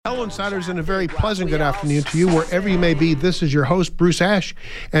Hello, Insiders, and a very pleasant good afternoon to you, wherever you may be. This is your host, Bruce Ash,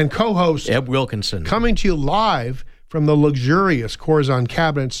 and co-host Eb Wilkinson, coming to you live from the luxurious Corazon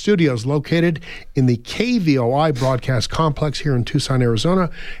Cabinet Studios located in the KVOI broadcast complex here in Tucson, Arizona.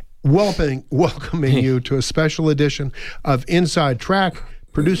 Welcoming you to a special edition of Inside Track.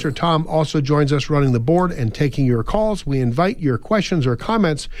 Producer Tom also joins us running the board and taking your calls. We invite your questions or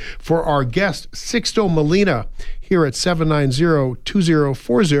comments for our guest, Sixto Molina, here at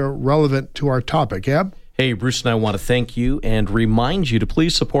 790-2040, relevant to our topic. Eb? Hey, Bruce and I want to thank you and remind you to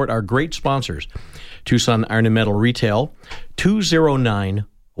please support our great sponsors. Tucson Iron and Metal Retail,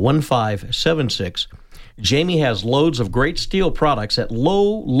 209-1576. Jamie has loads of great steel products at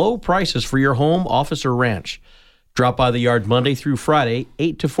low prices for your home, office, or ranch. Drop by the yard Monday through Friday,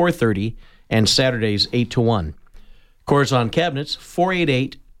 8 to 4:30, and Saturdays, 8 to 1. Corazon Cabinets,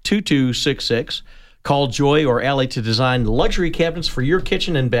 488-2266. Call Joy or Allie to design luxury cabinets for your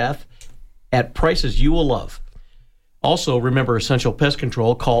kitchen and bath at prices you will love. Also, remember Essential Pest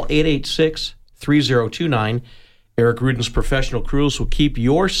Control. Call 886-3029. Eric Ruden's professional crews will keep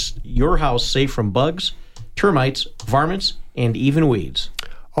your house safe from bugs, termites, varmints, and even weeds.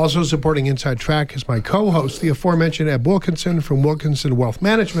 Also supporting Inside Track is my co-host, the aforementioned Eb Wilkinson from Wilkinson Wealth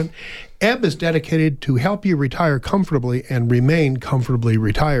Management. Eb is dedicated to help you retire comfortably and remain comfortably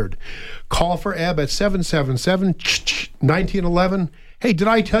retired. Call for Eb at 777-1911. Hey, did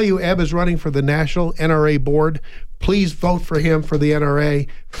I tell you Eb is running for the National NRA Board? Please vote for him for the NRA.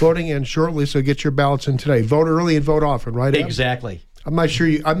 Voting ends shortly, so get your ballots in today. Vote early and vote often, right, Eb? Exactly. I'm not sure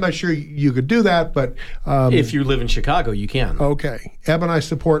you could do that, but if you live in Chicago, you can. Okay. Eb and I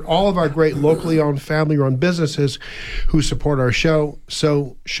support all of our great locally owned, family-run businesses who support our show.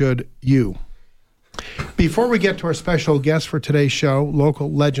 So should you. Before we get to our special guest for today's show,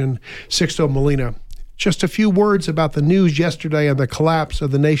 local legend Sixto Molina, just a few words about the news yesterday on the collapse of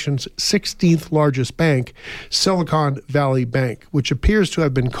the nation's 16th largest bank, Silicon Valley Bank, which appears to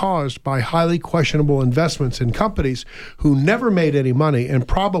have been caused by highly questionable investments in companies who never made any money and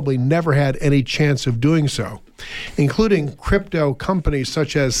probably never had any chance of doing so, including crypto companies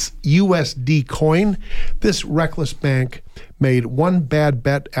such as USD Coin. This reckless bank made one bad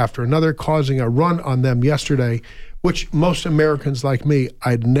bet after another, causing a run on them yesterday, which most Americans like me,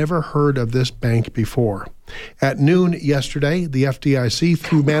 I'd never heard of this bank before. At noon yesterday, the FDIC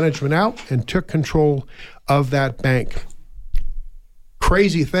threw management out and took control of that bank.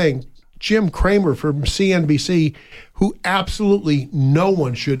 Crazy thing, Jim Cramer from CNBC, who absolutely no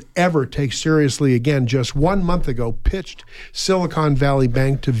one should ever take seriously again, just 1 month ago pitched Silicon Valley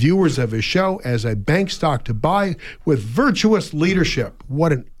Bank to viewers of his show as a bank stock to buy with virtuous leadership.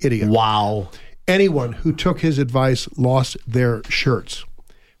 What an idiot. Wow. Anyone who took his advice lost their shirts.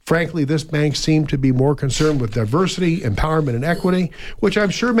 Frankly, this bank seemed to be more concerned with diversity, empowerment, and equity, which I'm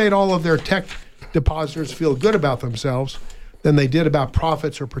sure made all of their tech depositors feel good about themselves than they did about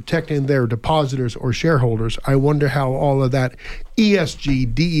profits or protecting their depositors or shareholders. I wonder how all of that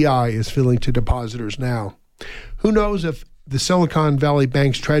ESG, DEI is feeling to depositors now. Who knows if the Silicon Valley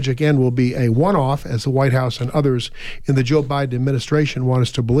Bank's tragic end will be a one-off, as the White House and others in the Joe Biden administration want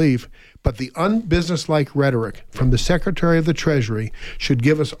us to believe, but the unbusinesslike rhetoric from the Secretary of the Treasury should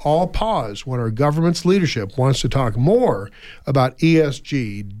give us all pause when our government's leadership wants to talk more about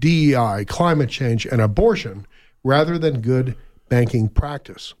ESG, DEI, climate change, and abortion rather than good banking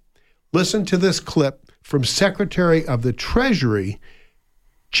practice. Listen to this clip from Secretary of the Treasury,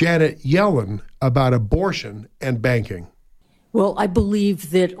 Janet Yellen, about abortion and banking. Well, I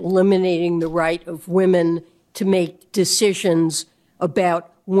believe that eliminating the right of women to make decisions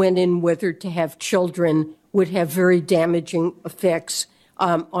about when and whether to have children would have very damaging effects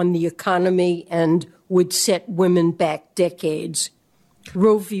on the economy and would set women back decades.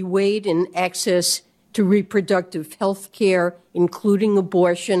 Roe v. Wade and access to reproductive health care, including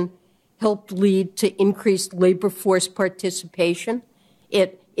abortion, helped lead to increased labor force participation.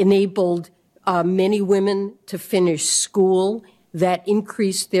 It enabled many women to finish school. That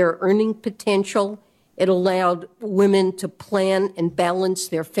increased their earning potential. It allowed women to plan and balance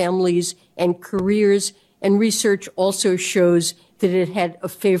their families and careers. And research also shows that it had a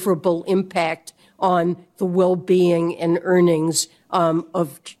favorable impact on the well-being and earnings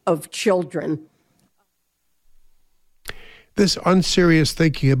of children. This unserious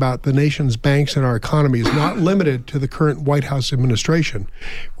thinking about the nation's banks and our economy is not limited to the current White House administration.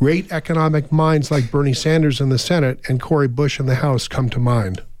 Great economic minds like Bernie Sanders in the Senate and Cori Bush in the House come to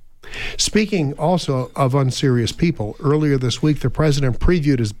mind. Speaking also of unserious people, earlier this week the president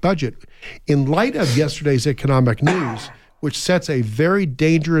previewed his budget in light of yesterday's economic news, which sets a very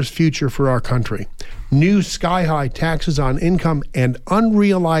dangerous future for our country. New sky-high taxes on income and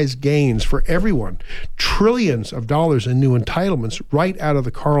unrealized gains for everyone. Trillions of dollars in new entitlements right out of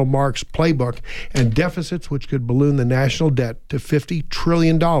the Karl Marx playbook, and deficits which could balloon the national debt to $50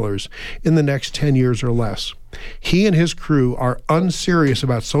 trillion in the next 10 years or less. He and his crew are unserious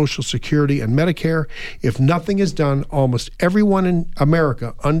about Social Security and Medicare. If nothing is done, almost everyone in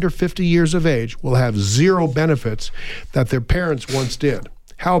America under 50 years of age will have zero benefits that their parents once did.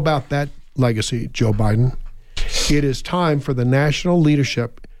 How about that legacy, Joe Biden? It is time for the national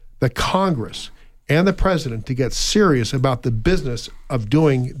leadership, the Congress, and the president to get serious about the business of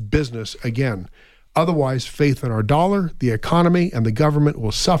doing business again. Otherwise, faith in our dollar, the economy, and the government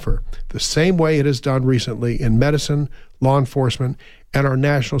will suffer the same way it has done recently in medicine, law enforcement, and our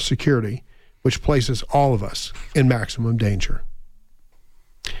national security, which places all of us in maximum danger.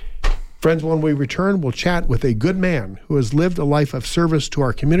 Friends, when we return, we'll chat with a good man who has lived a life of service to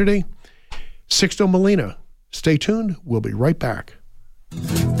our community, Sixto Molina. Stay tuned. We'll be right back.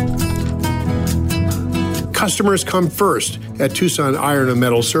 Customers come first at Tucson Iron and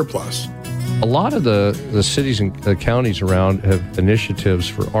Metal Surplus. A lot of the cities and counties around have initiatives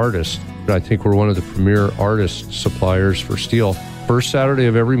for artists. I think we're one of the premier artist suppliers for steel. First Saturday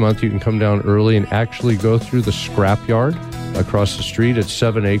of every month, you can come down early and actually go through the scrapyard across the street. It's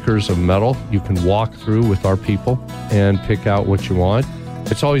 7 acres of metal. You can walk through with our people and pick out what you want.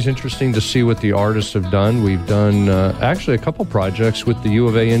 It's always interesting to see what the artists have done. We've done actually a couple projects with the U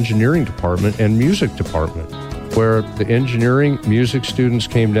of A engineering department and music department, where the engineering music students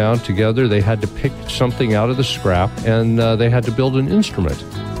came down together. They had to pick something out of the scrap, and they had to build an instrument.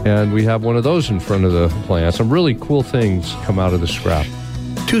 And we have one of those in front of the plant. Some really cool things come out of the scrap.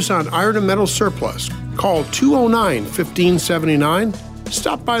 Tucson Iron and Metal Surplus. Call 209-1579.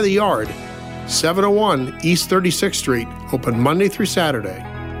 Stop by the yard. 701 East 36th Street. Open Monday through Saturday.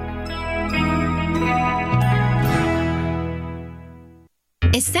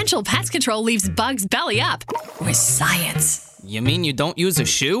 Essential Pest Control leaves bugs belly up with science. You mean you don't use a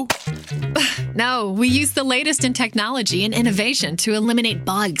shoe? No, we use the latest in technology and innovation to eliminate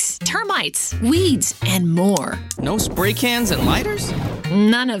bugs, termites, weeds, and more. No spray cans and lighters?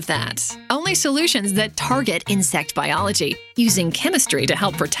 None of that. Only solutions that target insect biology, using chemistry to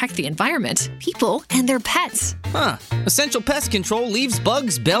help protect the environment, people, and their pets. Huh. Essential Pest Control leaves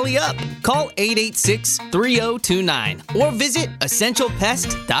bugs belly up. Call 886-3029 or visit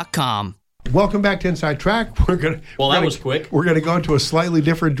essentialpest.com. Welcome back to Inside Track. That was quick. We're going to go into a slightly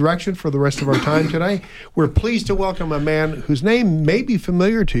different direction for the rest of our time today. We're pleased to welcome a man whose name may be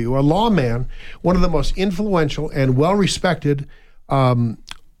familiar to you, a lawman, one of the most influential and well-respected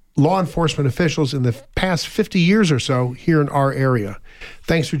law enforcement officials in the past 50 years or so here in our area.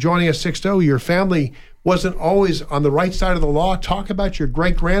 Thanks for joining us, Sixto. Your family wasn't always on the right side of the law. Talk about your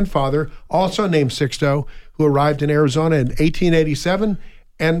great-grandfather, also named Sixto, who arrived in Arizona in 1887,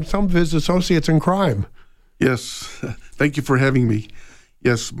 and some of his associates in crime. Yes, thank you for having me.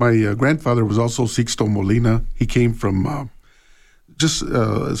 Yes, my grandfather was also Sixto Molina. He came from just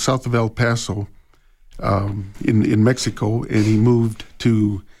south of El Paso in Mexico, and he moved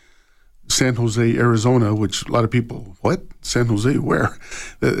to San Jose, Arizona, which a lot of people, what? San Jose, where?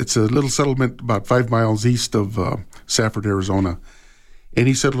 It's a little settlement about 5 miles east of Safford, Arizona. And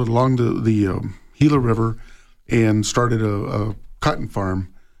he settled along the Gila River and started a cotton farm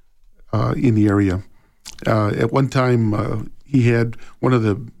in the area. At one time, he had one of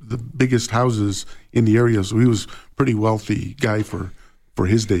the biggest houses in the area, so he was a pretty wealthy guy for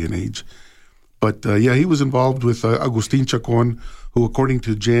his day and age. But he was involved with Agustin Chacon, who, according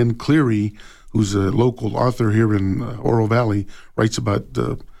to Jan Cleary, who's a local author here in Oro Valley, writes about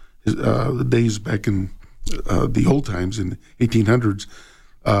the days back in the old times in the 1800s.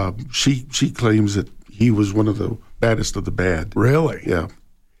 She claims that he was one of the baddest of the bad. Really? Yeah.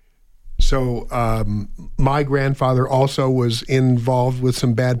 So my grandfather also was involved with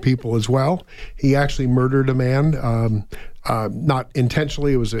some bad people as well. He actually murdered a man, not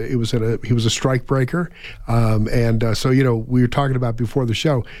intentionally. He was a strike breaker, so we were talking about before the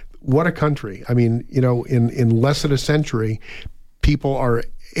show. What a country! I mean, in less than a century, people are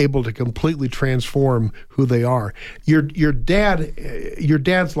able to completely transform who they are. Your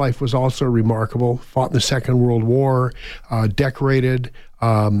dad's life was also remarkable. Fought in the Second World War, decorated.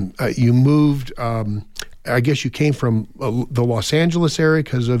 You moved. I guess you came from the Los Angeles area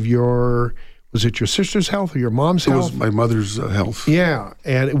because of was it your sister's health or your mom's health? It was my mother's health. Yeah,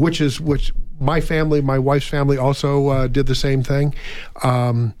 and which my family, my wife's family, also did the same thing.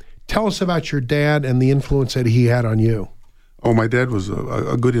 Tell us about your dad and the influence that he had on you. Oh, my dad was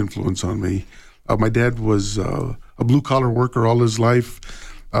a good influence on me. My dad was a a blue-collar worker all his life.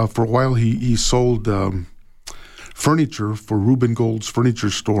 For a while, he sold furniture for Reuben Gold's furniture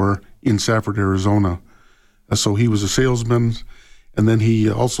store in Safford, Arizona. So he was a salesman, and then he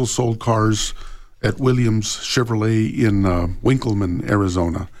also sold cars at Williams Chevrolet in Winkleman,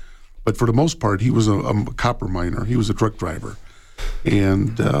 Arizona. But for the most part, he was a copper miner. He was a truck driver.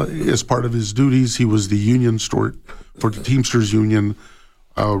 And as part of his duties, he was the union steward for the Teamsters Union,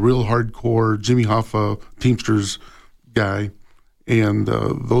 a real hardcore Jimmy Hoffa Teamsters guy. And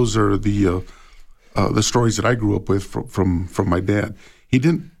those are the stories that I grew up with from my dad. He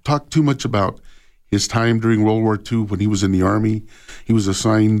didn't talk too much about his time during World War II when he was in the Army. He was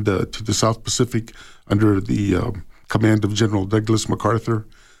assigned to the South Pacific under the command of General Douglas MacArthur.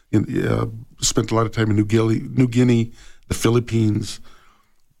 Spent a lot of time in New Guinea, the Philippines,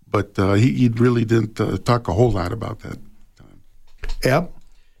 but he really didn't talk a whole lot about that time. Yep.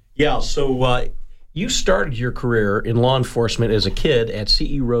 Yeah, so you started your career in law enforcement as a kid at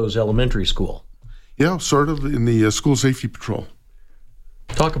C.E. Rose Elementary School. Yeah, sort of in the school safety patrol.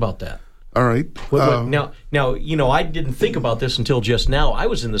 Talk about that. All right. Now, I didn't think about this until just now. I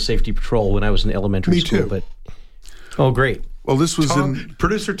was in the safety patrol when I was in elementary school. Me too. Oh, great. Well, this was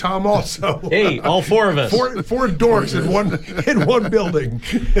Producer Tom also. Hey, all four of us. Four dorks in one building.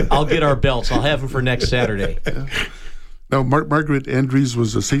 I'll get our belts. I'll have them for next Saturday. Now, Margaret Andrews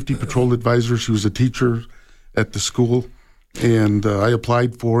was a safety patrol advisor. She was a teacher at the school, and I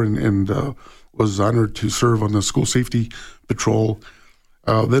applied for and was honored to serve on the school safety patrol.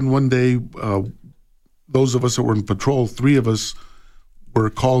 Then one day, those of us that were in patrol, 3 of us were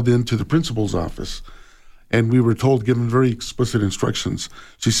called into the principal's office, and we were given very explicit instructions.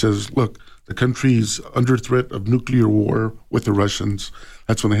 She says, look, the country's under threat of nuclear war with the Russians.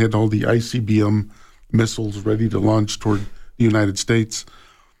 That's when they had all the ICBM missiles ready to launch toward the United States.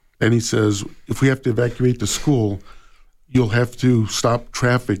 And he says, if we have to evacuate the school, you'll have to stop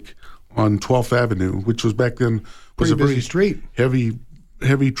traffic on 12th Avenue, which was back then was Pretty a very busy street.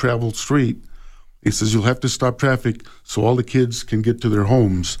 heavy traveled street. He says, you'll have to stop traffic so all the kids can get to their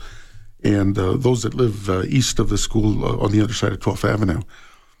homes, and those that live east of the school on the other side of 12th Avenue.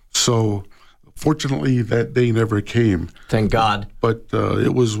 So fortunately, that day never came. Thank God. But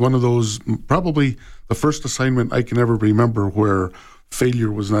it was one of those, probably the first assignment I can ever remember where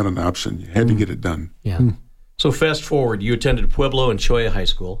failure was not an option. You had to get it done. Yeah. So fast forward, you attended Pueblo and Cholla High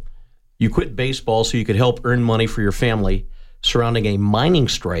School. You quit baseball so you could help earn money for your family surrounding a mining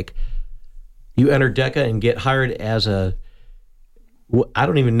strike. You enter DECA and get hired as I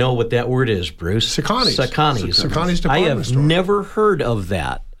don't even know what that word is, Bruce. Secani's. I Secani's department have store. never heard of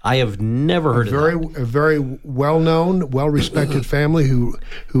that. I have never heard of that. A very well-known, well-respected family who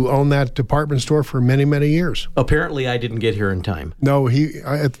owned that department store for many, many years. Apparently, I didn't get here in time. No, they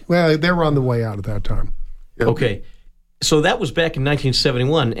were on the way out at that time. Okay. So that was back in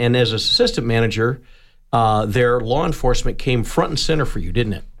 1971, and as assistant manager, their law enforcement came front and center for you,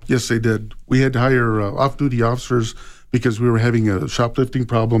 didn't it? Yes, they did. We had to hire off-duty officers because we were having a shoplifting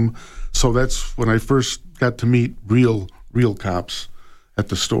problem. So that's when I first got to meet real cops at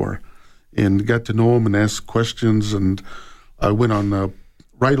the store and got to know them and ask questions. And I went on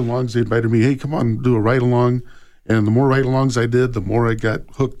ride-alongs. They invited me, hey, come on, do a ride-along. And the more ride-alongs I did, the more I got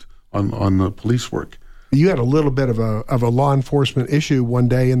hooked on the police work. You had a little bit of a law enforcement issue one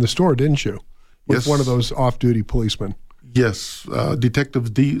day in the store, didn't you? With Yes. one of those off-duty policemen. Yes,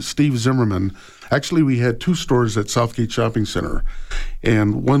 Detective Steve Zimmerman. Actually, we had 2 stores at Southgate Shopping Center,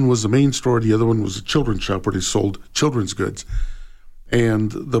 and one was the main store, the other one was a children's shop where they sold children's goods.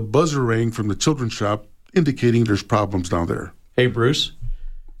 And the buzzer rang from the children's shop indicating there's problems down there. Hey, Bruce,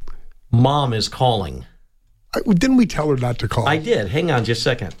 Mom is calling. Didn't we tell her not to call? I did. Hang on just a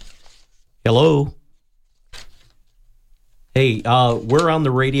second. Hello? Hey, we're on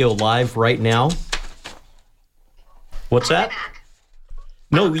the radio live right now. What's that?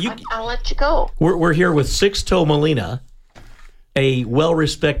 No, I'll let you go. We're here with Sixto Molina, a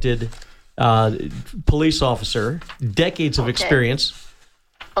well-respected police officer, decades of experience.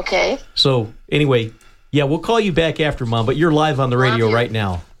 Okay. So anyway, yeah, we'll call you back after, Mom, but you're live on the radio you. right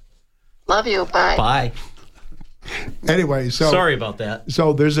now. Love you. Bye. Bye. Anyway, so Sorry about that.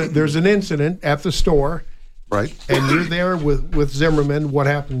 So there's an incident at the store, Right. and you're there with Zimmerman. What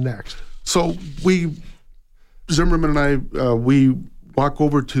happened next? So Zimmerman and I, we walk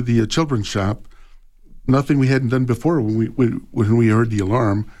over to the children's shop. Nothing we hadn't done before when we heard the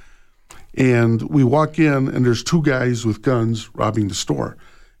alarm. And we walk in, and there's 2 guys with guns robbing the store.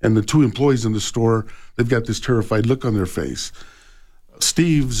 And the 2 employees in the store, they've got this terrified look on their face.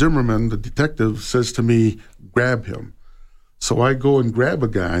 Steve Zimmerman, the detective, says to me, grab him. So I go and grab a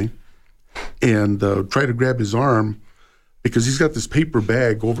guy, and try to grab his arm because he's got this paper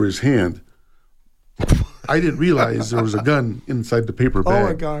bag over his hand. I didn't realize there was a gun inside the paper bag. Oh,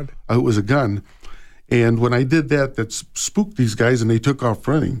 my God. It was a gun. And when I did that, that spooked these guys, and they took off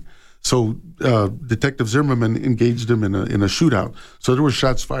running. So Detective Zimmerman engaged him in a shootout. So there were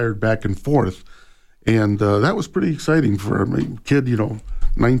shots fired back and forth. And that was pretty exciting for a kid,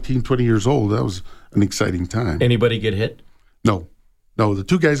 19, 20 years old. That was an exciting time. Anybody get hit? No. The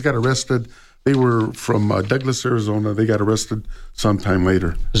two guys got arrested. They were from Douglas, Arizona. They got arrested sometime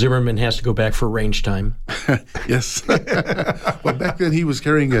later. Zimmerman has to go back for range time. Yes. Well, back then he was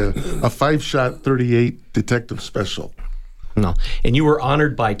carrying a 5-shot 38 Detective Special. No. And you were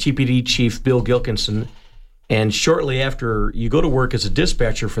honored by TPD Chief Bill Gilkinson. And shortly after, you go to work as a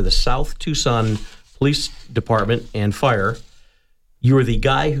dispatcher for the South Tucson Police Department and Fire. You were the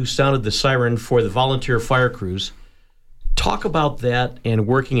guy who sounded the siren for the volunteer fire crews. Talk about that and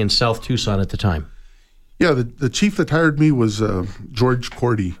working in South Tucson at the time. Yeah, the chief that hired me was George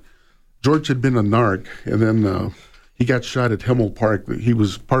Cordy. George had been a narc, and then he got shot at Hemel Park. He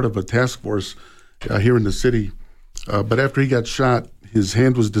was part of a task force here in the city. But after he got shot, his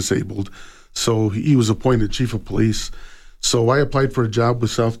hand was disabled, so he was appointed chief of police. So I applied for a job with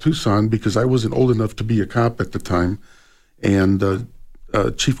South Tucson because I wasn't old enough to be a cop at the time, and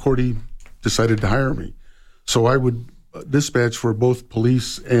Chief Cordy decided to hire me. So I would dispatch for both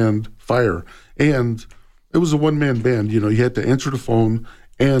police and fire, and it was a one-man band. You had to answer the phone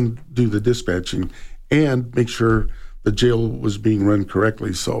and do the dispatching and make sure the jail was being run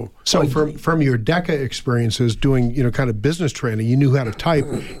correctly. So from your DECA experiences doing kind of business training, you knew how to type.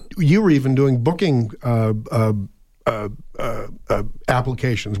 You were even doing booking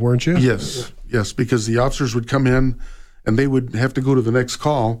applications, weren't you? Yes, because the officers would come in and they would have to go to the next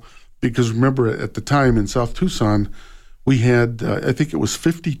call, because remember at the time in South Tucson we had I think it was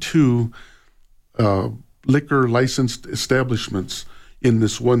 52 liquor licensed establishments in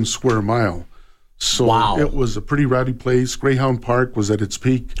this 1 square mile. So wow. It was a pretty rowdy place. Greyhound Park was at its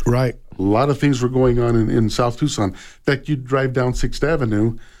peak. Right. A lot of things were going on in South Tucson. In fact, you'd drive down 6th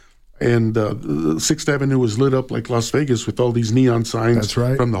Avenue, and 6th Avenue was lit up like Las Vegas with all these neon signs. That's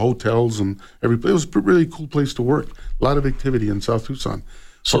right. From the hotels and everybody. It was a really cool place to work. A lot of activity in South Tucson.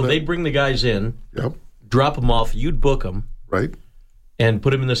 So they'd bring the guys in, Yep. drop them off, you'd book them, Right. and put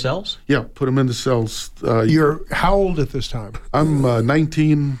them in the cells? Yeah, put them in the cells. You're how old at this time? I'm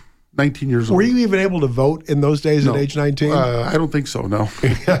 19 years old. Were you even able to vote in those days at age 19? I don't think so, no.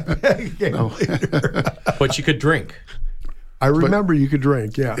 No. But you could drink. I remember you could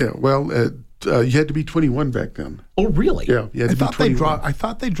drink, yeah. Yeah, well, you had to be 21 back then. Oh, really? Yeah, you had to be 21. I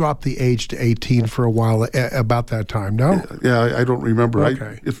thought they dropped the age to 18 for a while about that time, no? Yeah, I don't remember.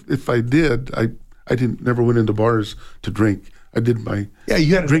 Okay. If I did, I never went into bars to drink. I did my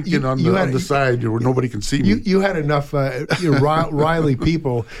you had drinking on the side where nobody can see me. You had enough riley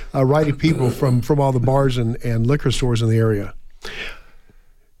people from all the bars and liquor stores in the area.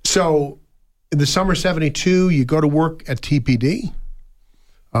 So in the summer '72, you go to work at TPD.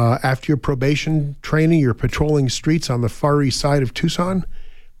 After your probation training, you're patrolling streets on the far east side of Tucson.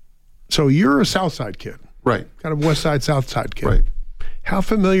 So you're a South Side kid. Right. Kind of West Side, South Side kid. Right. How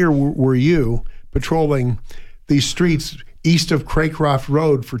familiar were you patrolling these streets east of Craycroft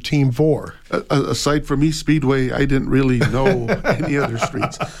Road for Team 4? Aside from East Speedway, I didn't really know any other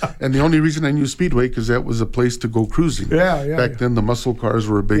streets. And the only reason I knew Speedway, because that was a place to go cruising. Back then, the muscle cars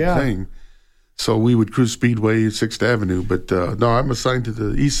were a big thing. So we would cruise Speedway, 6th Avenue. But no, I'm assigned to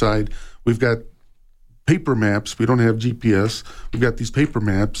the east side. We've got paper maps. We don't have GPS. We've got these paper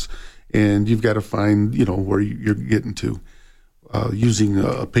maps, and you've got to find, where you're getting to using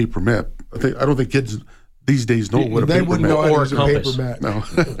a paper map. I don't think kids these days know what a paper map is. They wouldn't know or it was a compass. paper map. No.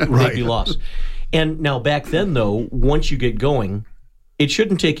 Right. They'd be lost. And now back then, though, once you get going, it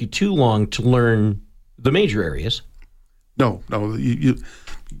shouldn't take you too long to learn the major areas. No. You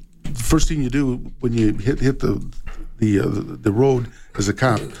the first thing you do when you hit the road as a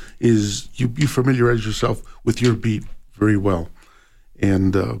cop is you familiarize yourself with your beat very well,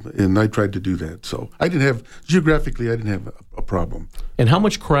 and I tried to do that. So I didn't have a problem. And how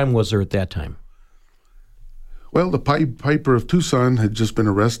much crime was there at that time? Well, the Pied Piper of Tucson had just been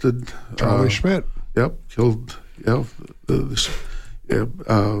arrested. Charlie Schmidt. Yep, killed. Yeah, the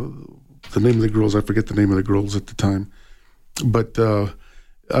name of the girls. I forget the name of the girls at the time, but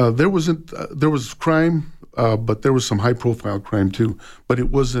there was crime, but there was some high-profile crime too. But it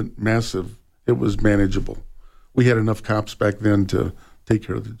wasn't massive. It was manageable. We had enough cops back then to take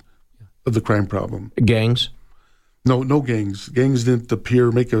care of the crime problem. Gangs? No gangs. Gangs didn't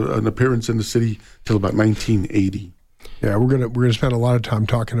make an appearance in the city till about 1980. Yeah, we're gonna spend a lot of time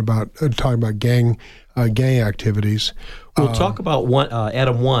talking about gang activities. We'll talk about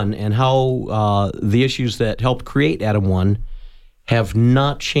Adam 1 and how the issues that helped create Adam 1 have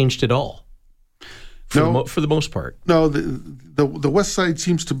not changed at all. For the most part. No, the West Side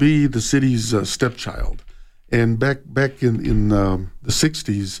seems to be the city's stepchild, and back in the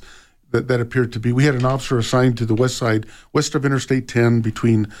 '60s, that appeared to be. We had an officer assigned to the West Side, west of Interstate 10,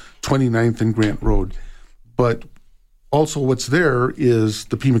 between 29th and Grant Road. But also, what's there is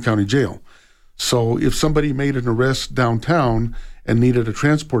the Pima County Jail. So if somebody made an arrest downtown and needed a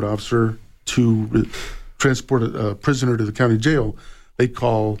transport officer to transport a prisoner to the county jail, they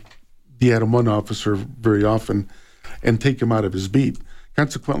call the Adam 1 officer very often and take him out of his beat.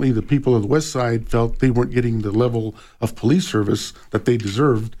 Consequently, the people of the West Side felt they weren't getting the level of police service that they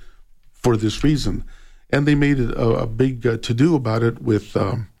deserved for this reason. And they made a big to-do about it with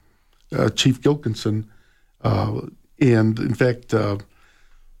Chief Gilkinson. And in fact,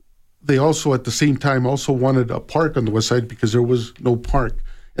 they also at the same time also wanted a park on the West Side because there was no park.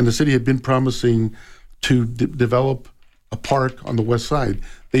 And the city had been promising to develop a park on the West Side.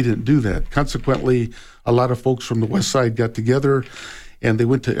 They didn't do that. Consequently, a lot of folks from the West Side got together and they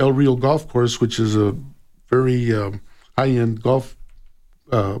went to El Rio Golf Course, which is a very high-end golf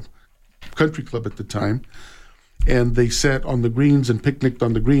country club at the time. And they sat on the greens and picnicked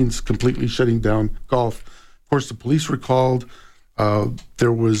on the greens, completely shutting down golf. Of course, the police were called.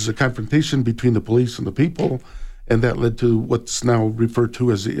 There was a confrontation between the police and the people, and that led to what's now referred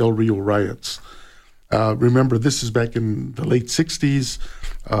to as the El Rio riots. Remember, this is back in the late 60s.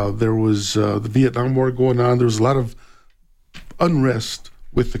 There was the Vietnam War going on. There was a lot of unrest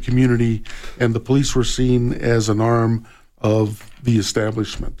with the community, and the police were seen as an arm of the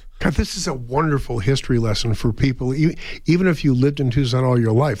establishment. God, this is a wonderful history lesson for people. Even if you lived in Tucson all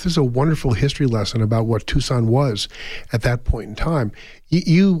your life, this is a wonderful history lesson about what Tucson was at that point in time.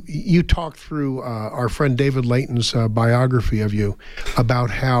 You talked through our friend David Layton's biography of you about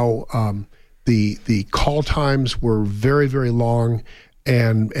how the call times were very, very long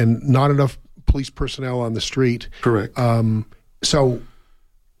and not enough police personnel on the street. Correct. So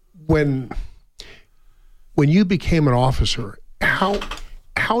when you became an officer,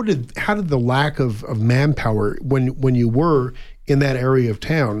 how did the lack of manpower when you were in that area of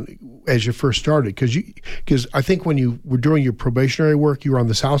town as you first started? Because I think when you were doing your probationary work, you were on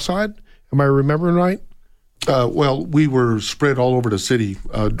the south side. Am I remembering right? Well, we were spread all over the city.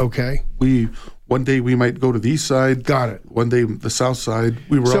 Okay. One day we might go to the east side. Got it. One day the south side.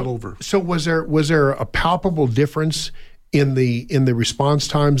 We were all over. So was there a palpable difference in the response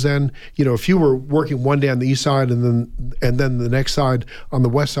times then? You know, if you were working one day on the east side and then the next side on the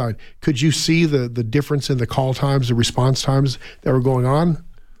west side, could you see the difference in the call times, the response times that were going on?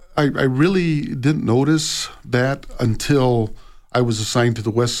 I really didn't notice that until I was assigned to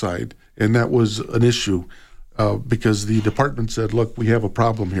the west side, and that was an issue because the department said, look, we have a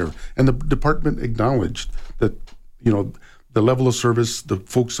problem here. And the department acknowledged that, you know, the level of service the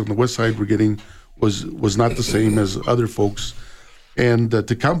folks on the west side were getting was not the same as other folks. And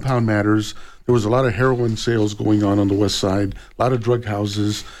to compound matters, there was a lot of heroin sales going on the west side, a lot of drug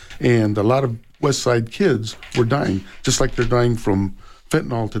houses, and a lot of west side kids were dying, just like they're dying from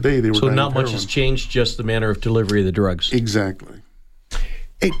fentanyl today. They were so dying not of much heroin. has changed, just the manner of delivery of the drugs. Exactly.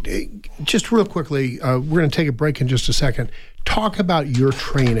 Hey, just real quickly, we're going to take a break in just a second. Talk about your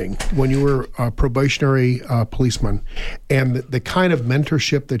training when you were a probationary policeman and the kind of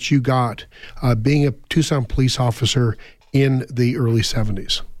mentorship that you got being a Tucson police officer in the early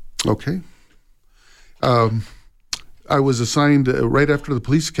 70s. Okay. I was assigned, right after the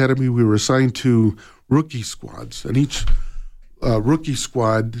police academy, we were assigned to rookie squads. And each rookie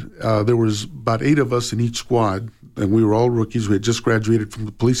squad, there was about 8 of us in each squad, and we were all rookies. We had just graduated from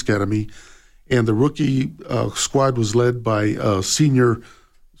the police academy. And the rookie squad was led by a senior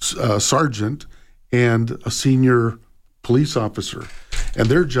sergeant and a senior police officer. And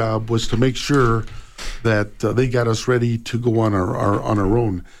their job was to make sure that they got us ready to go on our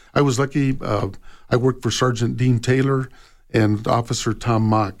own. I was lucky. I worked for Sergeant Dean Taylor and Officer Tom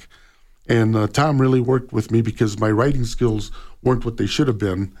Mock. And Tom really worked with me because my writing skills weren't what they should have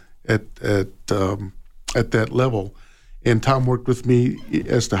been at that level. And Tom worked with me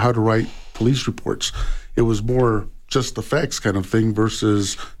as to how to write police reports. It was more just the facts kind of thing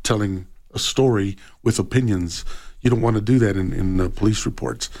versus telling a story with opinions. You don't want to do that in police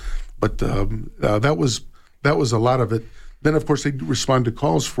reports. But that was a lot of it. Then, of course, they'd respond to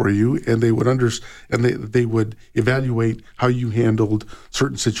calls for you, and they would they would evaluate how you handled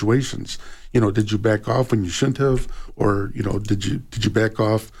certain situations. You know, did you back off when you shouldn't have, or you know, did you back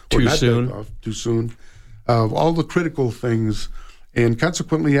off or too not soon? back off too soon? all the critical things. And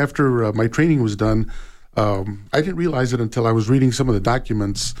consequently, after my training was done, I didn't realize it until I was reading some of the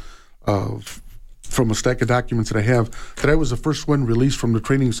documents from a stack of documents that I have, that I was the first one released from the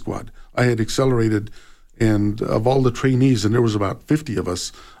training squad. I had accelerated, and of all the trainees, and there was about 50 of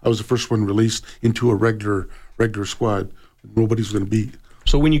us, I was the first one released into a regular squad. Nobody's going to beat.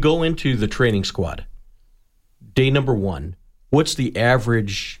 So when you go into the training squad, day number 1, what's the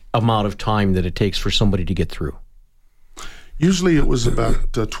average amount of time that it takes for somebody to get through? Usually it was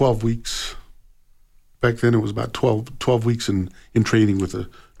about 12 weeks. Back then it was about 12 weeks in training with a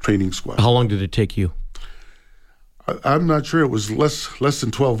training squad. How long did it take you? I'm not sure. It was less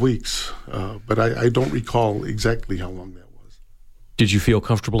than 12 weeks, but I don't recall exactly how long that was. Did you feel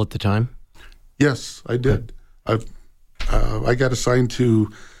comfortable at the time? Yes, I did. I got assigned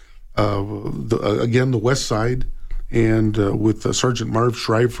to, the West Side, and with Sergeant Marv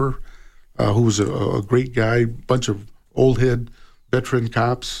Shriver, who was a great guy, bunch of old head veteran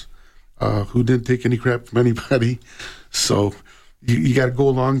cops who didn't take any crap from anybody. So you got to go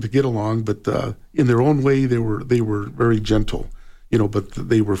along to get along, but in their own way, they were very gentle, but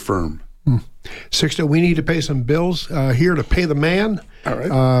they were firm. Sixto, we need to pay some bills here to pay the man. All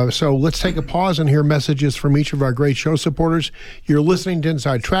right. So let's take a pause and hear messages from each of our great show supporters. You're listening to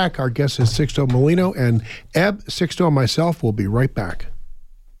Inside Track. Our guest is Sixto Molino, and Eb, Sixto, and myself will be right back.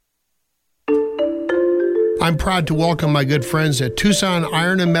 I'm proud to welcome my good friends at Tucson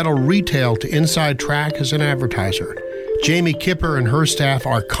Iron and Metal Retail to Inside Track as an advertiser. Jamie Kipper and her staff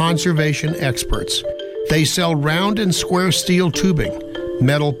are conservation experts. They sell round and square steel tubing,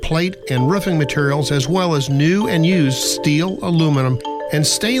 metal plate and roofing materials, as well as new and used steel, aluminum, and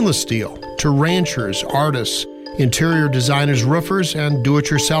stainless steel to ranchers, artists, interior designers, roofers, and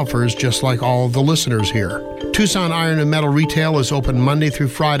do-it-yourselfers, just like all of the listeners here. Tucson Iron and Metal Retail is open Monday through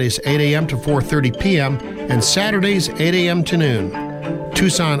Fridays, 8 a.m. to 4:30 p.m., and Saturdays, 8 a.m. to noon.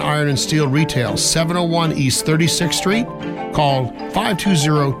 Tucson Iron and Steel Retail, 701 East 36th Street. Call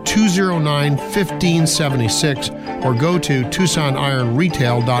 520-209-1576 or go to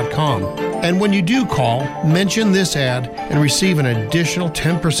TucsonIronRetail.com. And when you do call, mention this ad and receive an additional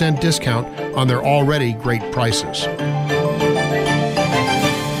 10% discount on their already great prices.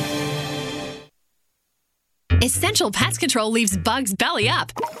 Essential Pest Control leaves bugs belly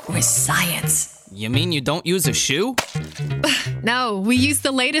up with science. You mean you don't use a shoe? No, we use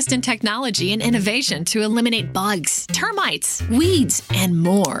the latest in technology and innovation to eliminate bugs, termites, weeds, and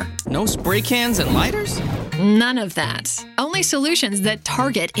more. No spray cans and lighters? None of that. Only solutions that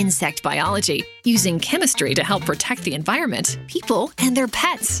target insect biology, using chemistry to help protect the environment, people, and their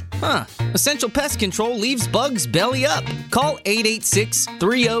pets. Huh. Essential Pest Control leaves bugs belly up. Call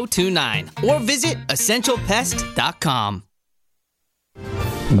 886-3029 or visit essentialpest.com.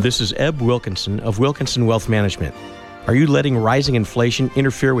 This is Eb Wilkinson of Wilkinson Wealth Management. Are you letting rising inflation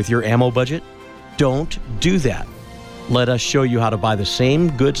interfere with your ammo budget? Don't do that. Let us show you how to buy the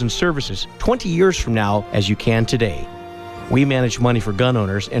same goods and services 20 years from now as you can today. We manage money for gun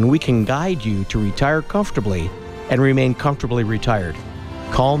owners, and we can guide you to retire comfortably and remain comfortably retired.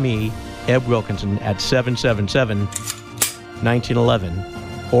 Call me, Eb Wilkinson, at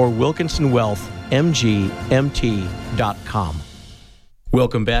 777-1911 or WilkinsonWealthMGMT.com.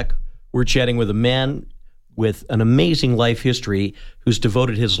 Welcome back. We're chatting with a man with an amazing life history who's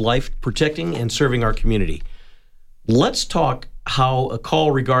devoted his life protecting and serving our community. Let's talk how a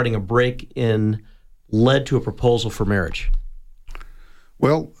call regarding a break-in led to a proposal for marriage.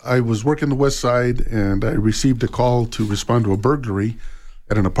 Well, I was working the West Side, and I received a call to respond to a burglary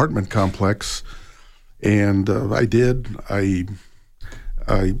at an apartment complex, and I did. I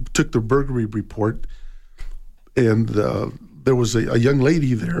took the burglary report, and there was a young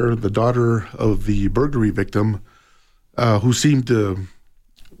lady there, the daughter of the burglary victim, who seemed to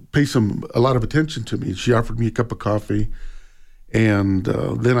pay a lot of attention to me. She offered me a cup of coffee, and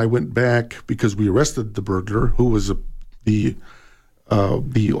then I went back because we arrested the burglar, who was the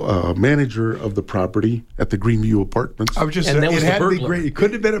manager of the property at the Greenview Apartments. I was just saying, it had to be great. It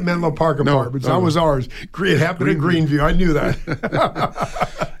couldn't have been at Menlo Park Apartments. That was ours. It happened in Greenview. I knew that.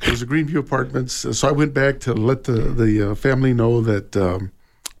 It was the Greenview Apartments. So I went back to let the family know that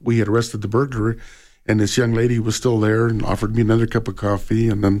we had arrested the burglar, and this young lady was still there and offered me another cup of coffee,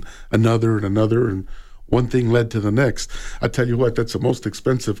 and then another, and one thing led to the next. I tell you what, that's the most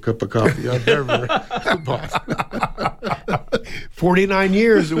expensive cup of coffee I've ever bought. 49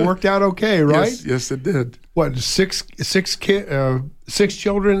 years, it worked out okay, right? Yes, it did. What, six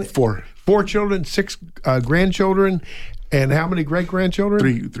children? Four. 4 children, 6 grandchildren. And how many great-grandchildren?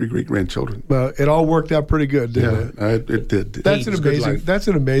 Three great-grandchildren. It all worked out pretty good, didn't it? It did. That's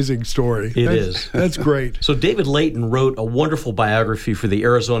an amazing story. It is. That's great. So David Layton wrote a wonderful biography for the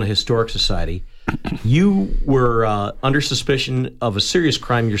Arizona Historic Society. You were under suspicion of a serious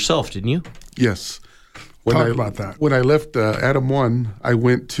crime yourself, didn't you? Yes. Talk about that. When I left Adam 1, I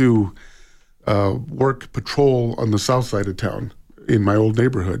went to work patrol on the south side of town in my old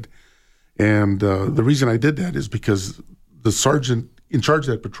neighborhood. And the reason I did that is because the sergeant in charge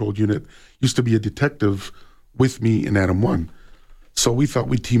of that patrol unit used to be a detective with me in Adam 1. So we thought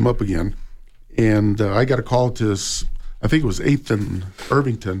we'd team up again. And I got a call to, I think it was 8th and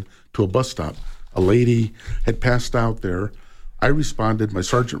Irvington, to a bus stop. A lady had passed out there. I responded. My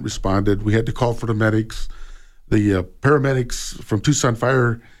sergeant responded. We had to call for the medics. The paramedics from Tucson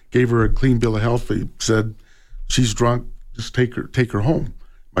Fire gave her a clean bill of health. They said, she's drunk, just take her home.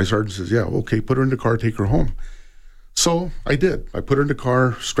 My sergeant says, yeah, okay, put her in the car, take her home. So I did. I put her in the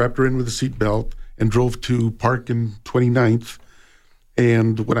car, strapped her in with a seatbelt, and drove to Park and 29th.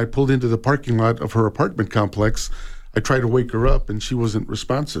 And when I pulled into the parking lot of her apartment complex, I tried to wake her up, and she wasn't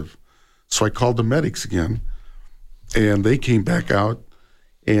responsive. So I called the medics again, and they came back out,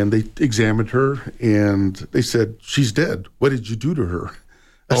 and they examined her, and they said, she's dead. What did you do to her?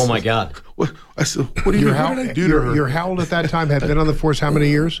 Oh, my God. I said, what do you mean? What did I do to her? Your how old at that time? Had been on the force how many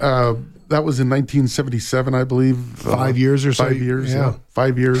years? That was in 1977, I believe. 5 years or so? 5 years, yeah.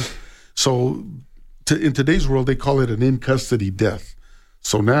 5 years. So in today's world, they call it an in-custody death.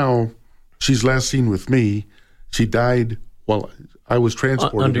 So now she's last seen with me. She died while I was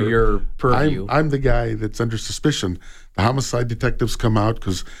transporting under her. your purview. I'm the guy that's under suspicion. The homicide detectives come out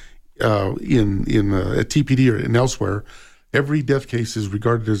because in at TPD or in elsewhere, every death case is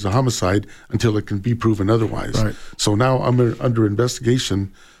regarded as a homicide until it can be proven otherwise. Right. So now I'm under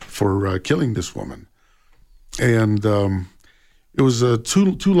investigation for killing this woman. And it was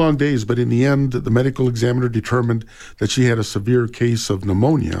 2 long days, but in the end, the medical examiner determined that she had a severe case of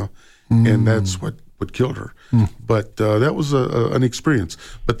pneumonia, and that's what killed her. But that was an experience.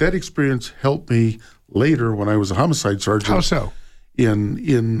 But that experience helped me later when I was a homicide sergeant. How so?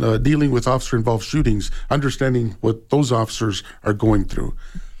 In dealing with officer-involved shootings, understanding what those officers are going through.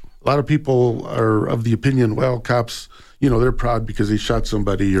 A lot of people are of the opinion, well, cops, they're proud because they shot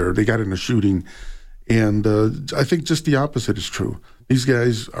somebody or they got in a shooting. And I think just the opposite is true. These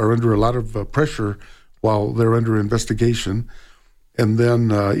guys are under a lot of pressure while they're under investigation. And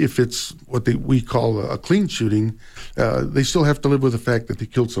then if it's what we call a clean shooting, they still have to live with the fact that they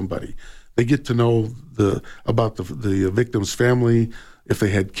killed somebody. They get to know about the victim's family, if they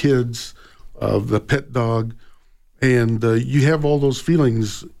had kids, the pet dog, and you have all those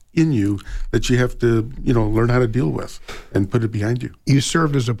feelings in you that you have to, learn how to deal with and put it behind you. You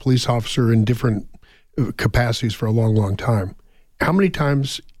served as a police officer in different capacities for a long, long time. How many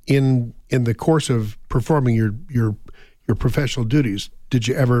times in the course of performing your professional duties did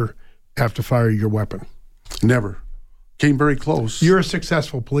you ever have to fire your weapon? Never. Came very close. You're a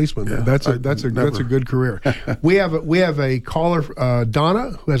successful policeman. Yeah, that's a good career. we have a caller,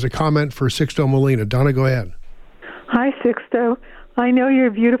 Donna, who has a comment for Sixto Molina. Donna, go ahead. Hi, Sixto. I know your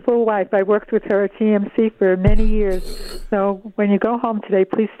beautiful wife. I worked with her at TMC for many years. So when you go home today,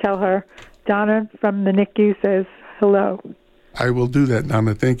 please tell her Donna from the NICU says hello. I will do that,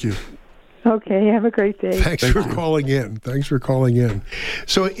 Donna. Thank you. Okay, have a great day. Thanks for calling in.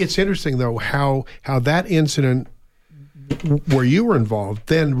 So it's interesting, though, how that incident where you were involved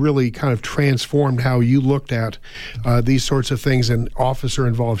then really kind of transformed how you looked at these sorts of things and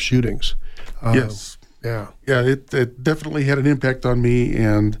officer-involved shootings. Yes. Yeah, it definitely had an impact on me,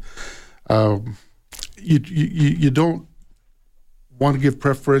 and you don't want to give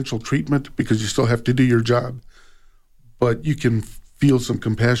preferential treatment because you still have to do your job, but you can feel some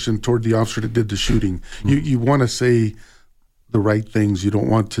compassion toward the officer that did the shooting. You want to say the right things. You don't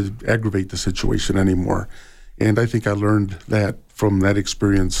want to aggravate the situation anymore. And I think I learned that from that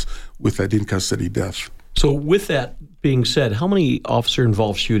experience with that in-custody death. So with that being said, how many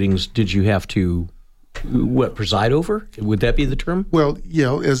officer-involved shootings did you have to, preside over? Would that be the term? Well,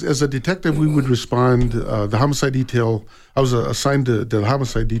 yeah, as a detective, we would respond. The homicide detail, I was assigned to the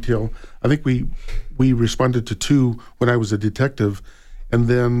homicide detail. I think we responded to 2 when I was a detective. And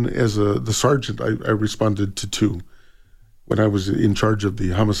then as the sergeant, I responded to 2 when I was in charge of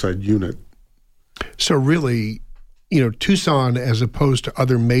the homicide unit. So really, Tucson, as opposed to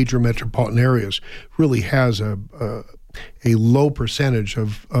other major metropolitan areas, really has a low percentage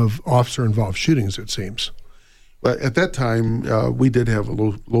of officer-involved shootings, it seems. Well, at that time, we did have a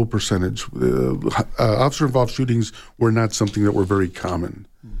low percentage. Officer-involved shootings were not something that were very common.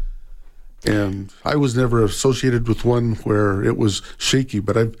 And I was never associated with one where it was shaky,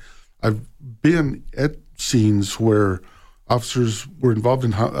 but I've been at scenes where officers were involved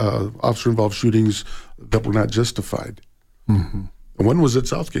in officer-involved shootings that were not justified. Mm-hmm. And one was at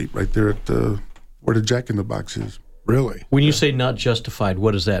Southgate, right there at where the Jack in the Box is. Really? When you say not justified,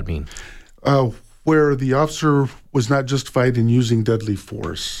 what does that mean? Where the officer was not justified in using deadly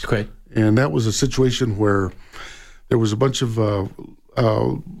force. Okay. And that was a situation where there was a bunch of a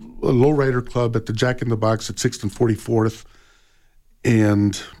lowrider club at the Jack in the Box at 6th and 44th,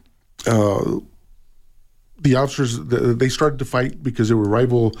 and the officers, they started to fight because there were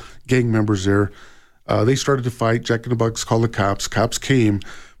rival gang members there. They started to fight. Jack in the Box called the cops. Cops came,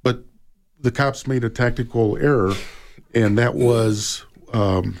 but the cops made a tactical error, and that was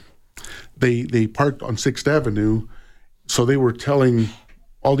they parked on 6th Avenue, so they were telling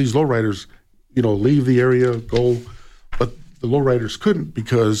all these lowriders, leave the area, go. But the lowriders couldn't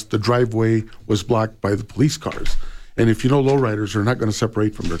because the driveway was blocked by the police cars. And if lowriders are not going to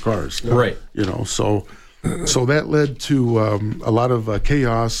separate from their cars. Right. So that led to a lot of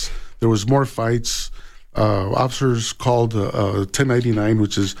chaos. There was more fights. Officers called 1099,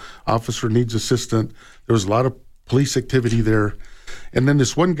 which is Officer Needs Assistant. There was a lot of police activity there. And then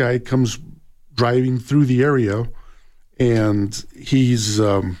this one guy comes driving through the area, and he's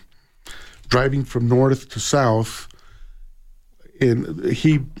driving from north to south, and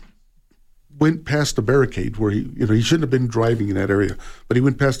he went past the barricade where he shouldn't have been driving in that area, but he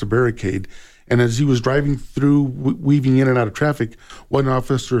went past the barricade. And as he was driving through, weaving in and out of traffic, one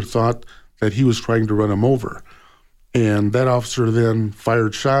officer thought that he was trying to run him over. And that officer then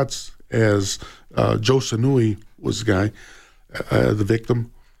fired shots as Joe Sanui was the guy, the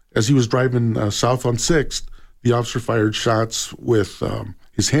victim. As he was driving south on 6th, the officer fired shots with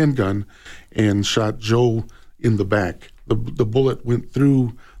his handgun and shot Joe in the back. The bullet went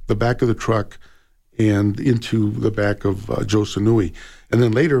through the back of the truck and into the back of Joe Sanui. And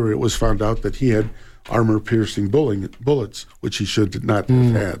then later it was found out that he had armor-piercing bullets, which he should not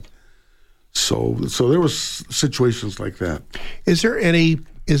have had. So there was situations like that. Is there any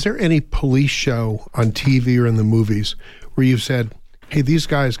police show on TV or in the movies where you've said, hey, these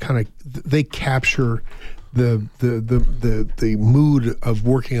guys they capture the mood of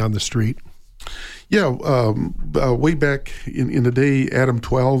working on the street? Yeah, way back in the day, Adam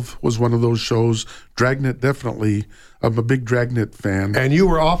 12 was one of those shows. Dragnet, definitely. I'm a big Dragnet fan. And you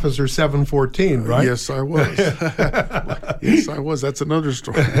were Officer 714, right? Yes, I was. Yes, I was. That's another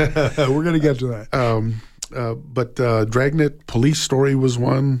story. We're going to get to that. But Dragnet, Police Story was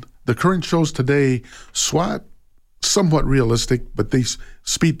one. The current shows today, SWAT, somewhat realistic, but they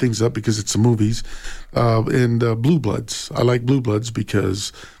speed things up because it's the movies. And Blue Bloods. I like Blue Bloods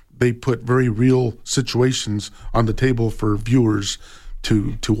because they put very real situations on the table for viewers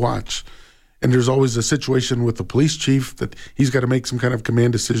to watch. And there's always a situation with the police chief that he's got to make some kind of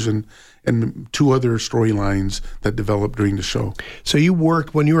command decision, and 2 other storylines that develop during the show. So you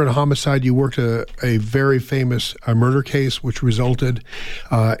worked, when you were in Homicide, you worked a very famous murder case, which resulted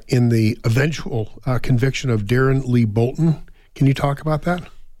in the eventual conviction of Darren Lee Bolton. Can you talk about that?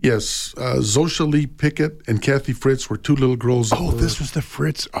 Yes. Zosha Lee Pickett and Kathy Fritz were 2 little girls. Oh, this was the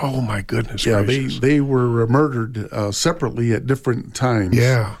Fritz. Oh, my goodness. Yeah, gracious. they were murdered separately at different times.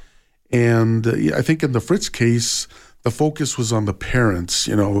 Yeah. And I think in the Fritz case, the focus was on the parents.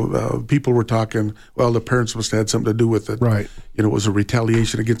 People were talking, well, the parents must have had something to do with it. Right. It was a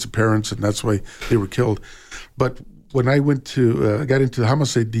retaliation against the parents, and that's why they were killed. But when I went to got into the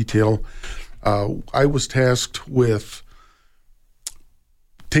homicide detail, I was tasked with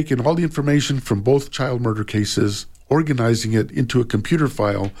taking all the information from both child murder cases, organizing it into a computer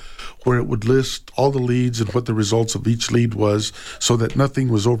file where it would list all the leads and what the results of each lead was so that nothing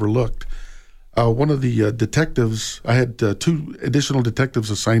was overlooked. One of the detectives, I had 2 additional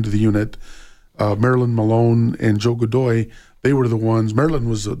detectives assigned to the unit, Marilyn Malone and Joe Godoy. They were the ones. Marilyn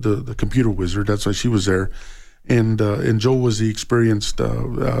was the computer wizard. That's why she was there. And Joe was the experienced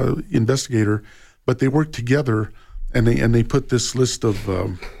investigator. But they worked together, and they put this list of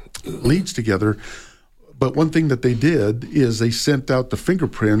leads together. But one thing that they did is they sent out the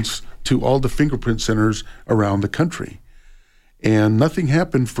fingerprints to all the fingerprint centers around the country. And nothing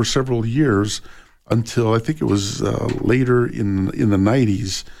happened for several years until I think it was later in the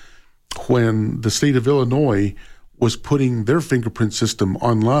 90s when the state of Illinois was putting their fingerprint system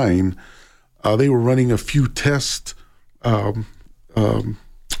online. They were running a few test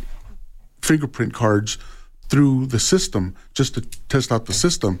fingerprint cards through the system just to test out the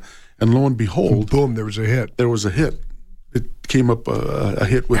system. And lo and behold, boom, there was a hit. There was a hit. It came up a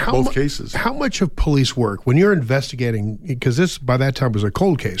hit with both cases. How much of police work, when you're investigating, because this by that time was a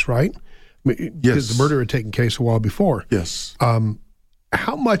cold case, right? Because the murder had taken place a while before. Yes.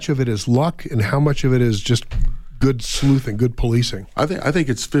 How much of it is luck and how much of it is just good sleuthing, good policing? I think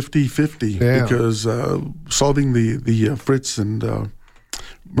it's 50-50 because solving the Fritz and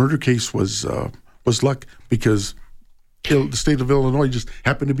murder case was luck because the state of Illinois just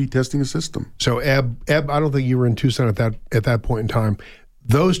happened to be testing a system. So Eb, I don't think you were in Tucson at that point in time.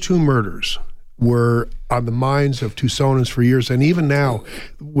 Those two murders were on the minds of Tucsonans for years, and even now,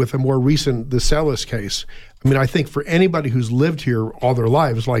 with a more recent, the Celis case. I mean, I think for anybody who's lived here all their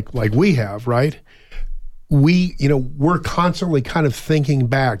lives, like we have, right? We're constantly kind of thinking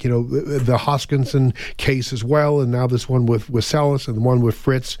back, the Hoskinson case as well, and now this one with Celis and the one with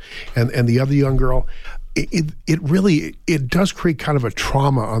Fritz and the other young girl. It really does create kind of a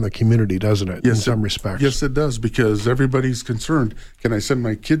trauma on the community, doesn't it? Yes, in some respects. Yes, it does, because everybody's concerned. Can I send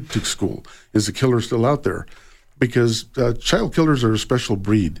my kid to school? Is the killer still out there? Because child killers are a special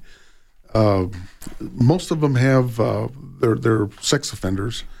breed. Most of them have they're sex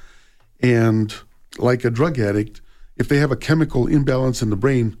offenders, and like a drug addict, if they have a chemical imbalance in the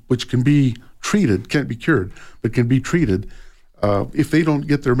brain, which can be treated, can't be cured, but can be treated, if they don't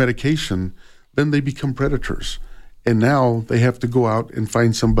get their medication, then they become predators. And now they have to go out and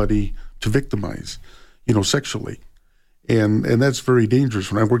find somebody to victimize, sexually. And that's very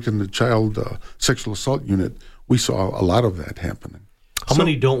dangerous. When I worked in the child sexual assault unit, we saw a lot of that happening. How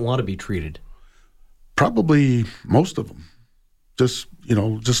many don't want to be treated? Probably most of them.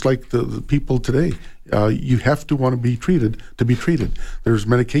 Just like the people today. You have to want to be treated to be treated. There's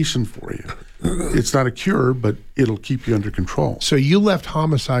medication for you. It's not a cure, but it'll keep you under control. So you left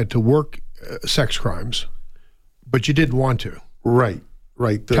homicide to work sex crimes, but you didn't want to. Right.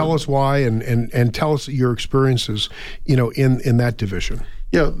 Tell us why, and tell us your experiences, in that division.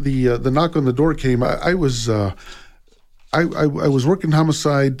 Yeah, the knock on the door came. I was working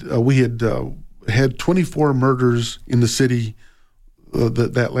homicide. We had 24 murders in the city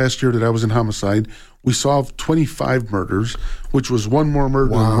that last year that I was in homicide. We solved 25 murders, which was one more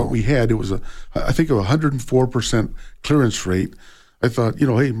murder than what we had. It was I think a 104% clearance rate. I thought,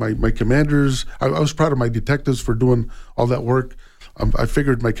 hey, my commanders, I was proud of my detectives for doing all that work. I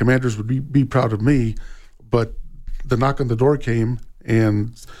figured my commanders would be proud of me, but the knock on the door came,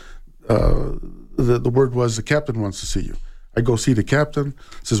 and the word was the captain wants to see you. I go see the captain,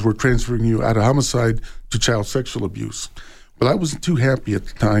 says we're transferring you out of homicide to child sexual abuse. But I wasn't too happy at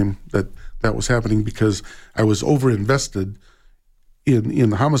the time that was happening because I was overinvested in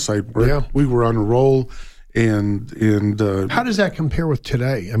the homicide work. Yeah. We were on a roll. And how does that compare with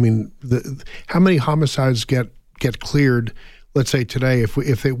today? I mean, how many homicides get cleared? Let's say today, if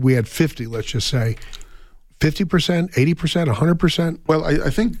we had 50, let's just say, 50%, 80%, 100%. Well, I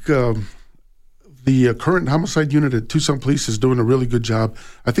think the current homicide unit at Tucson Police is doing a really good job.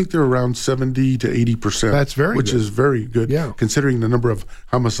 I think they're around 70 to 80%. That's very which good. is very good, considering the number of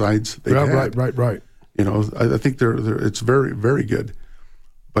homicides they've had. Right. I think they're it's very, very good,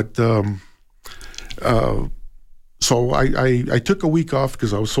 but. So I took a week off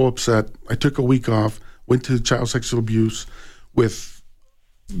because I was so upset. I took a week off, went to child sexual abuse with,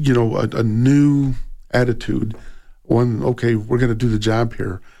 a new attitude. Okay, we're going to do the job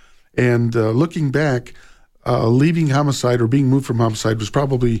here. And looking back, leaving homicide or being moved from homicide was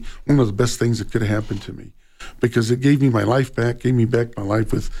probably one of the best things that could have happened to me because it gave me my life back, gave me back my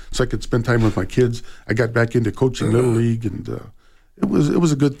life so I could spend time with my kids. I got back into coaching Little League and it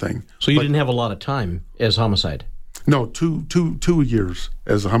was a good thing. So you didn't have a lot of time as homicide? No, two years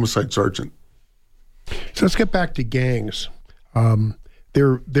as a homicide sergeant. So let's get back to gangs.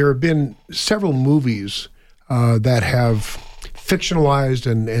 There have been several movies that have fictionalized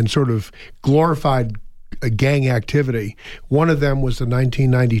and sort of glorified gang activity. One of them was the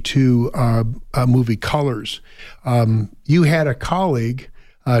 1992 movie Colors. You had a colleague,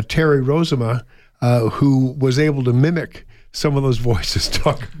 Terry Rozema, who was able to mimic some of those voices.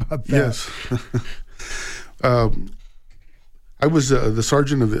 Talk about that. Yes. I was the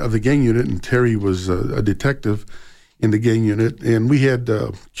sergeant of the gang unit, and Terry was a detective in the gang unit, and we had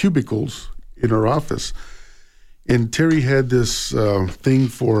cubicles in our office. And Terry had this thing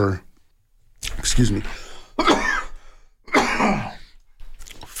for,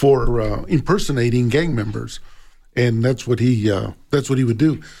 for impersonating gang members, and that's what he would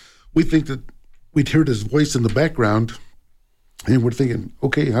do. We think that we'd heard his voice in the background, and we're thinking,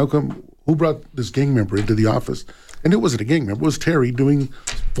 okay, who brought this gang member into the office? And it wasn't a gang member; it was Terry doing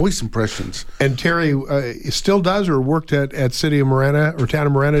voice impressions. And Terry still does, or worked at City of Marana or Town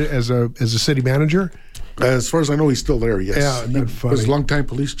of Marana as a city manager. As far as I know, he's still there. Yes, yeah, he was a longtime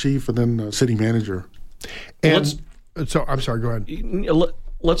police chief and then city manager. And so, I'm sorry. Go ahead.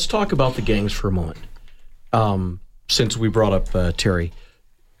 let's talk about the gangs for a moment. Since we brought up Terry,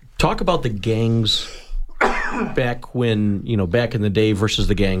 talk about the gangs back when, back in the day versus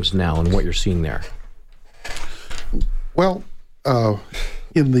the gangs now and what you're seeing there. Well,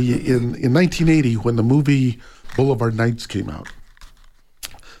 in 1980, when the movie Boulevard Nights came out,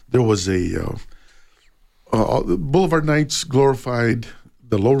 there was Boulevard Nights glorified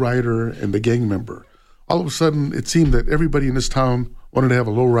the lowrider and the gang member. All of a sudden, it seemed that everybody in this town wanted to have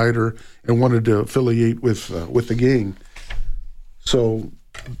a lowrider and wanted to affiliate with the gang. So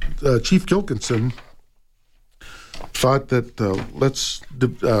Chief Gilkinson thought that let's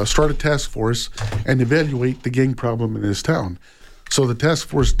start a task force and evaluate the gang problem in his town. So the task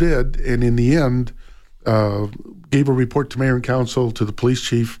force did, and in the end, gave a report to mayor and council, to the police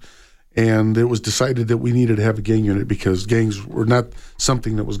chief, and it was decided that we needed to have a gang unit because gangs were not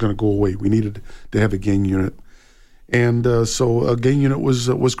something that was going to go away. We needed to have a gang unit. And so a gang unit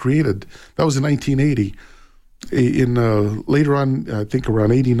was created. That was in 1980. Later on, I think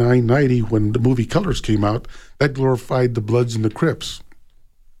around 89, 90, when the movie Colors came out, that glorified the Bloods and the Crips.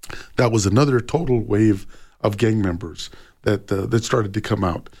 That was another total wave of gang members that started to come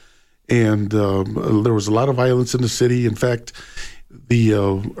out. And there was a lot of violence in the city. In fact, the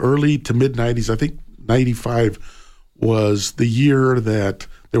early to mid-90s, I think 95 was the year that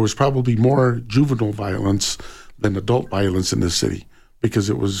there was probably more juvenile violence than adult violence in the city because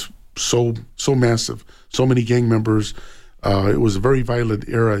it was so massive, so many gang members. It was a very violent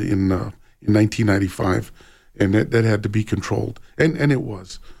era in 1995, and that had to be controlled, and it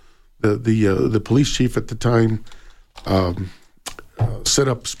was. The police chief at the time set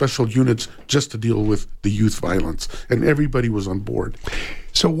up special units just to deal with the youth violence, and everybody was on board.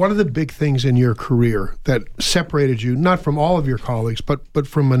 So one of the big things in your career that separated you, not from all of your colleagues, but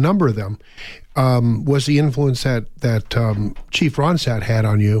from a number of them, was the influence that Chief Ronstadt had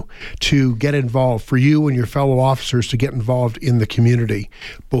on you to get involved, for you and your fellow officers to get involved in the community,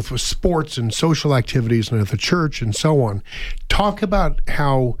 both with sports and social activities and at the church and so on. Talk about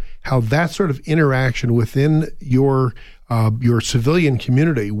how that sort of interaction within your civilian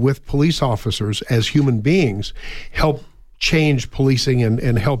community with police officers as human beings helped change policing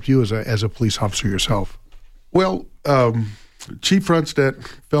and helped you as a police officer yourself. Well, Chief Ronstadt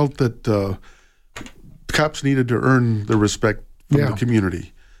felt that cops needed to earn the respect from the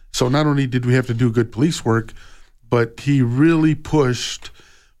community. So not only did we have to do good police work, but he really pushed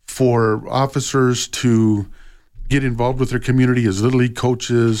for officers to get involved with their community as Little League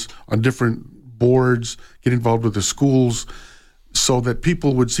coaches on different boards, get involved with the schools, so that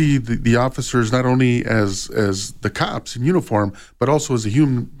people would see the officers not only as the cops in uniform, but also as the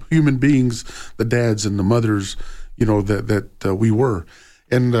human beings, the dads and the mothers, that we were.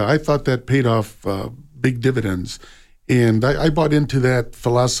 And I thought that paid off big dividends. And I bought into that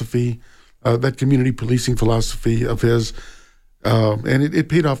philosophy, that community policing philosophy of his, and it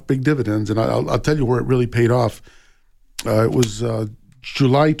paid off big dividends. And I'll tell you where it really paid off. It was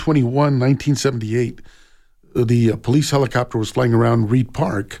July 21, 1978. The police helicopter was flying around Reed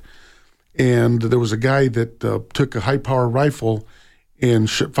Park, and there was a guy that took a high-power rifle and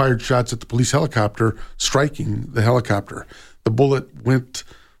fired shots at the police helicopter, striking the helicopter. The bullet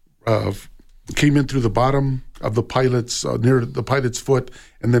came in through the bottom of the pilot's, near the pilot's foot,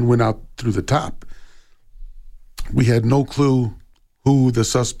 and then went out through the top. We had no clue who the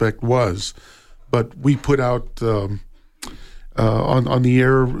suspect was, but we put out on the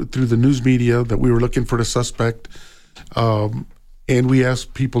air through the news media that we were looking for the suspect, and we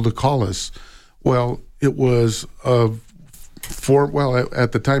asked people to call us. Well, it was at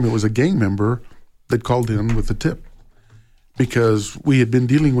the time it was a gang member that called in with the tip, because we had been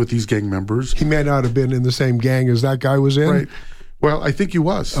dealing with these gang members. He may not have been in the same gang as that guy was in. Right. Well, I think he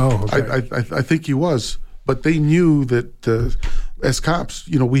was. Oh, okay. I think he was, but they knew that as cops,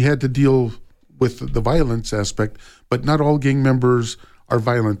 we had to deal with the violence aspect, but not all gang members are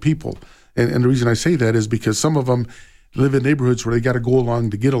violent people. And the reason I say that is because some of them live in neighborhoods where they got to go along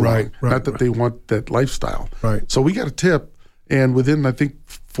to get along, not that they want that lifestyle. Right. So we got a tip, and within, I think,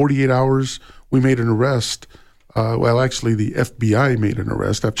 48 hours, we made an arrest. Actually, the FBI made an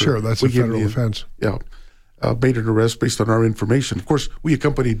arrest after. Sure, that's a federal offense. Yeah, made an arrest based on our information. Of course, we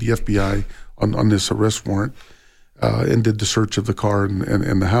accompanied the FBI on this arrest warrant. And did the search of the car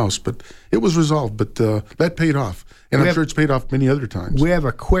and the house. But it was resolved, but that paid off. And I'm sure it's paid off many other times. We have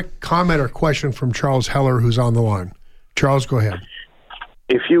a quick comment or question from Charles Heller, who's on the line. Charles, go ahead.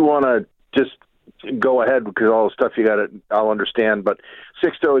 If you want to just go ahead, because all the stuff you got, I'll understand. But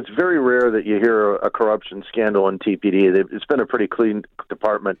Sixto, it's very rare that you hear a corruption scandal in TPD. It's been a pretty clean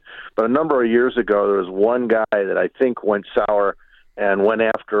department. But a number of years ago, there was one guy that I think went sour and went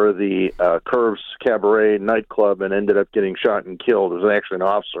after the Curves Cabaret nightclub and ended up getting shot and killed. It was actually an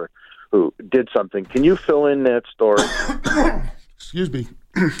officer who did something. Can you fill in that story? Excuse me.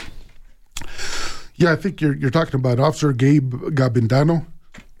 Yeah, I think you're talking about Officer Gabe Gabindano.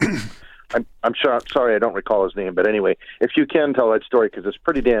 I'm sorry, I don't recall his name, but anyway, if you can tell that story, because it's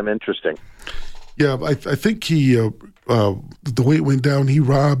pretty damn interesting. Yeah, I think he, the way it went down, he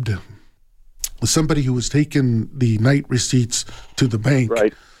robbed somebody who was taking the night receipts to the bank.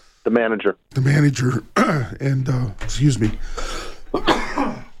 Right, the manager. And, excuse me.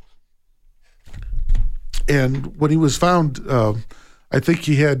 And when he was found, I think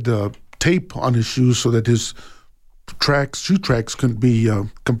he had tape on his shoes so that his shoe tracks couldn't be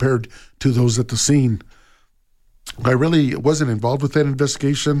compared to those at the scene. I really wasn't involved with that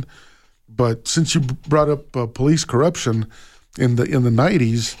investigation, but since you brought up police corruption in the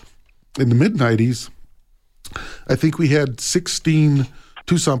 90s, in the mid-90s, I think we had 16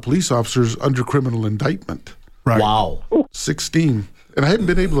 Tucson police officers under criminal indictment. Right. Wow. 16. And I haven't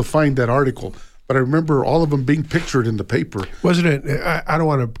been able to find that article, but I remember all of them being pictured in the paper. Wasn't it? I don't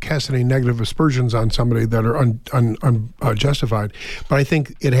want to cast any negative aspersions on somebody that are unjustified, but I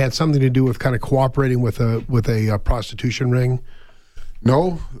think it had something to do with kind of cooperating with a prostitution ring.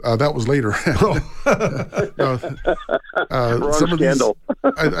 No, that was later. Wrong some scandal.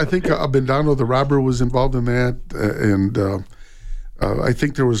 I think Abendano, the robber, was involved in that, and I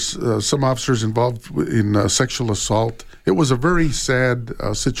think there was some officers involved in sexual assault. It was a very sad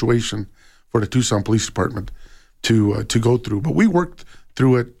situation for the Tucson Police Department to go through. But we worked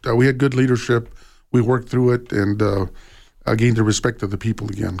through it. We had good leadership. We worked through it and gained the respect of the people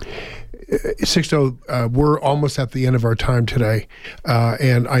again. Sixto, we're almost at the end of our time today,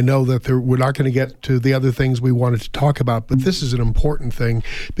 and I know that we're not going to get to the other things we wanted to talk about, but this is an important thing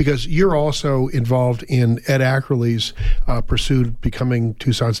because you're also involved in Ed Ackerley's pursuit of becoming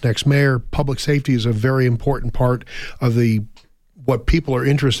Tucson's next mayor. Public safety is a very important part of what people are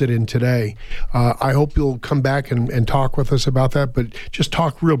interested in today. I hope you'll come back and talk with us about that, but just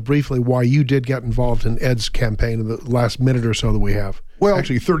talk real briefly why you did get involved in Ed's campaign in the last minute or so that we have. Well,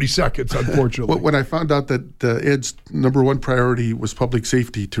 actually 30 seconds, unfortunately. When I found out that Ed's number one priority was public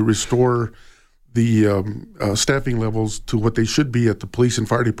safety, to restore the staffing levels to what they should be at the police and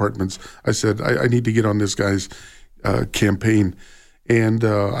fire departments, I said, I need to get on this guy's campaign. And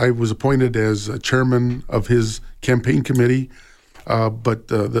I was appointed as chairman of his campaign committee. But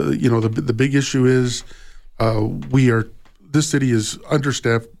the big issue is this city is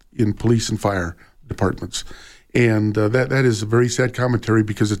understaffed in police and fire departments, and that is a very sad commentary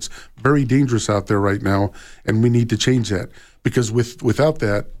because it's very dangerous out there right now, and we need to change that because without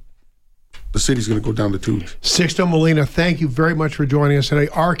that, the city's going to go down the tubes. Sixto Molina, thank you very much for joining us today.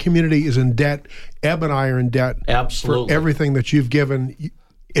 Our community is in debt. Eb and I are in debt. Absolutely. For everything that you've given.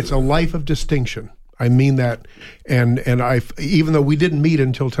 It's a life of distinction. I mean that, and even though we didn't meet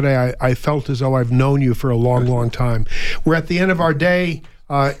until today, I felt as though I've known you for a long, long time. We're at the end of our day.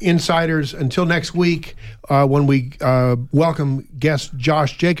 Insiders, until next week when we welcome guest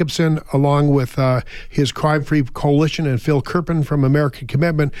Josh Jacobson along with his Crime Free Coalition and Phil Kirpin from American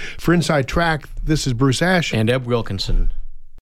Commitment. For Inside Track, this is Bruce Ash. And Eb Wilkinson.